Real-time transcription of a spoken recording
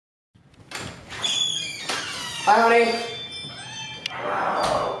Hi, honey.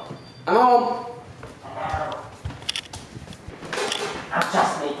 I'm home. I'm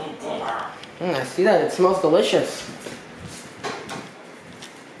just making dinner. I see that. It smells delicious.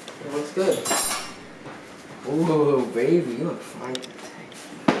 It looks good. Ooh, baby, you look fine today.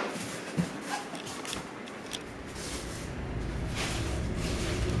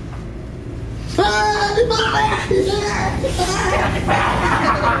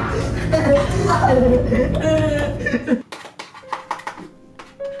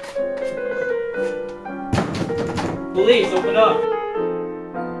 Police, open up.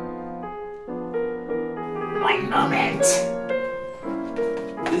 One moment.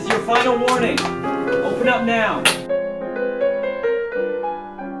 This is your final warning. Open up now.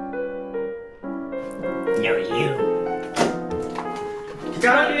 No, you. Get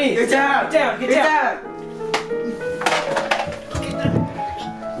down on your knees. Get down. Get down.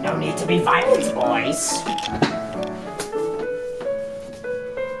 No need to be violent, boys.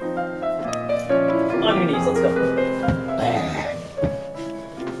 On your knees. Let's go.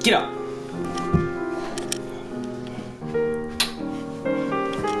 Get up.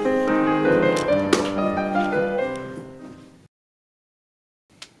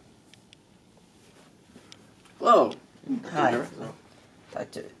 Hello. Hi.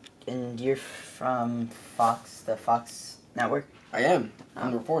 Doctor, and you're from Fox, the Fox Network? I am.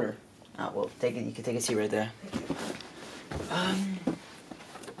 I'm a reporter. Oh, well, take it. You can take a seat right there.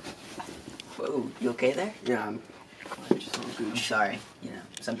 Whoa, you okay there? Yeah, I'm just a little I'm gooch. sorry. You know,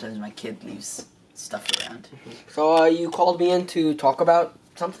 sometimes my kid leaves stuff around. So, you called me in to talk about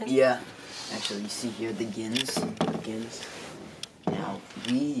something? Yeah. Actually, you see here the Gins. Gins. Now,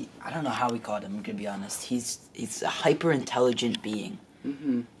 I don't know how we called him, to be honest. He's a hyper-intelligent being.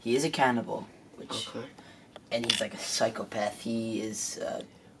 Mm-hmm. He is a cannibal, which, Okay. and he's like a psychopath. He is a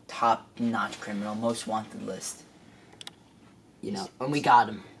top-notch criminal, most wanted list. You know, when we got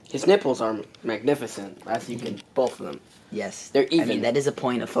him. His nipples are magnificent, as you can, both of them. Yes. They're even. I mean, that is a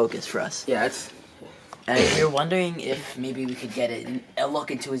point of focus for us. Yeah, it's... And if you're wondering if maybe we could get a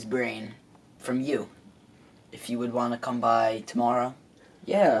look into his brain from you, if you would want to come by tomorrow,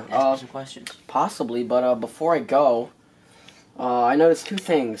 Yeah, ask me some questions. possibly, but before I go, I noticed two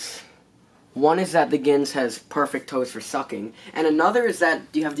things. One is that the Gins has perfect toes for sucking, and another is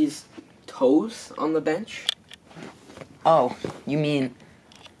that, do you have these toes on the bench? Oh, you mean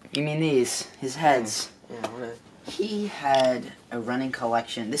these, his heads. Yeah, what He had a running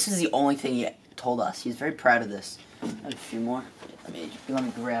collection. This is the only thing he told us. He's very proud of this. I have a few more. Let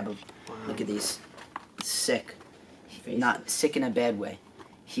me grab them. Look at these. Sick. Not sick in a bad way.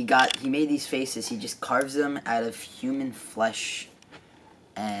 He made these faces. He just carves them out of human flesh,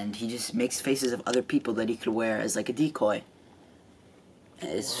 and he just makes faces of other people that he could wear as like a decoy. And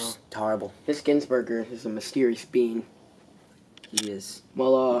it's just horrible. This Ginsburger is a mysterious being. He is.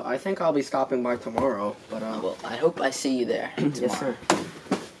 Well, I think I'll be stopping by tomorrow, but Well, I hope I see you there tomorrow. yes, sir.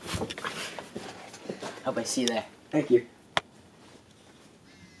 Hope I see you there. Thank you.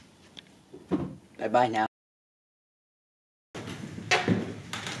 Bye-bye now.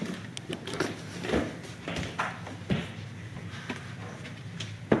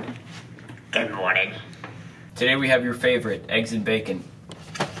 Good morning. Today we have your favorite, eggs and bacon.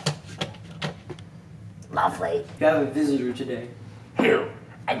 Lovely. You have a visitor today. Who?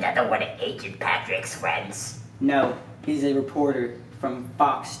 Another one of Agent Patrick's friends. No, he's a reporter from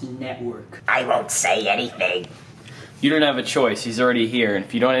Fox Network. I won't say anything. You don't have a choice. He's already here, and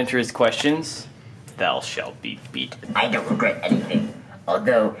if you don't answer his questions, thou shalt be beaten. I don't regret anything.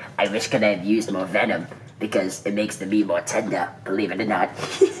 Although, I wish could have used more venom, because it makes the meat more tender, believe it or not.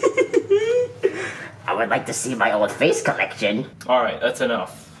 I would like to see my old face collection. Alright, that's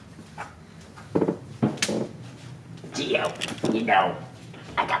enough. Gio, you know,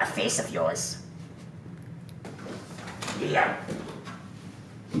 I got a face of yours. Gio,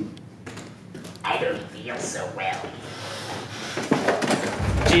 I don't feel so well.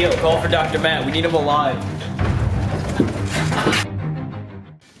 Gio, call for Dr. Matt. We need him alive.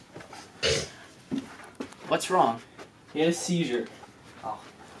 What's wrong? He had a seizure.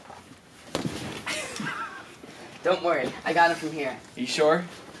 Don't worry, I got him from here. Are you sure?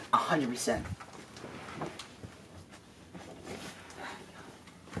 100%.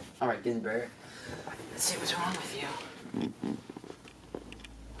 Alright, Ginsburg. Let's see what's wrong with you.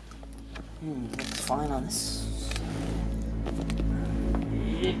 Looks fine on this.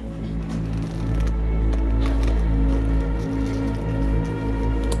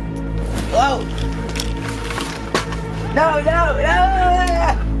 Whoa! No, no, no!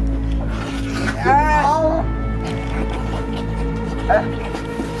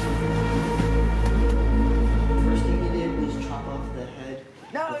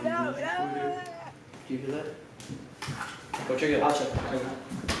 Do you hear that? Go check it I'll out. check.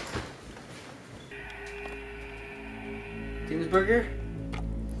 Ginsburger?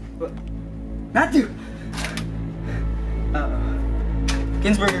 What? Matthew!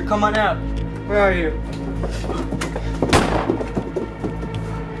 Ginsburger, come on out. Where are you?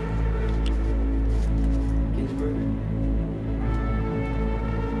 Ginsburger?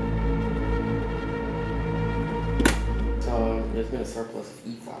 So, there's been a surplus of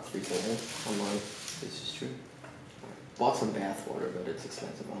e-fox recently online. This is true. Bought some bath water, but it's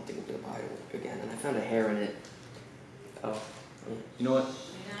expensive. I don't think I'm gonna buy it again. And I found a hair in it. Oh. You know what?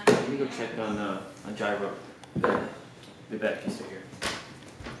 Let me go check on Giro. Be back if you stay here.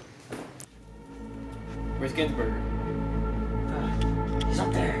 Where's Ginsburger? He's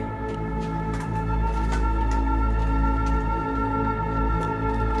up there.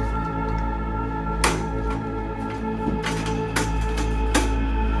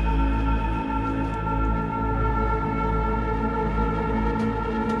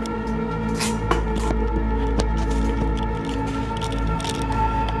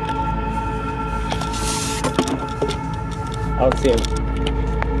 I don't see him.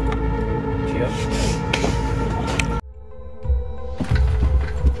 Gio?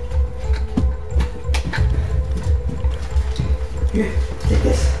 Here, take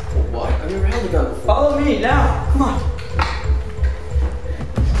this. What? I've never held a gun before. Follow me now. Come on.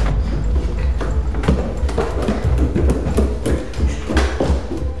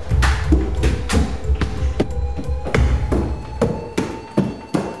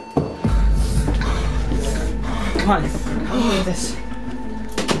 Come on. Help me with this.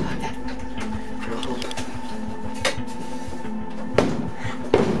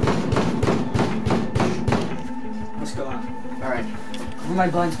 Let's go out. Alright, Where are my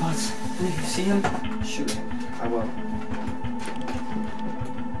blind spots? If you see him, shoot him. I will.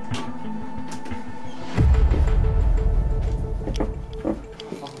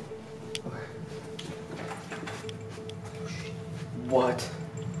 What?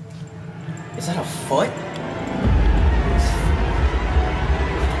 Is that a foot?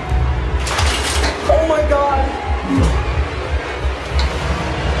 Oh my god!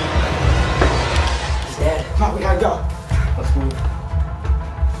 He's dead. Come on, we gotta go. Let's move.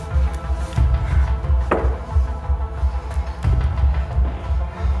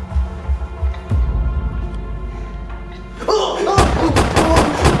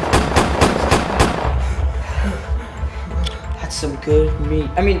 That's some good meat.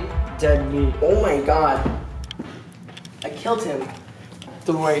 I mean, dead meat. Oh my god. I killed him.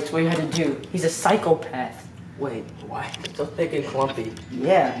 Don't worry, it's what you had to do. He's a psychopath. Wait, why? So thick and clumpy.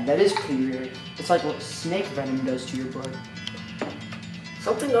 Yeah, that is pretty weird. It's like what snake venom does to your blood.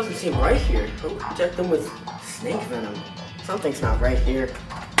 Something doesn't seem right here. Who inject them with snake venom? Something's not right here.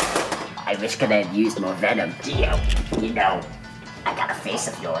 I wish could have used more venom, Gio. You know, I got a face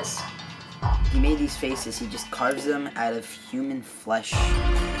of yours. He made these faces, he just carves them out of human flesh.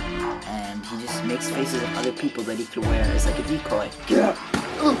 And he just makes faces of other people that he can wear as like a decoy. Get up!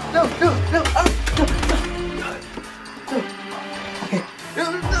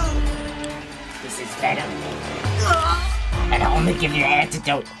 This is venom. And I'll only give you the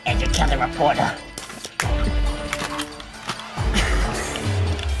antidote and you kill the reporter.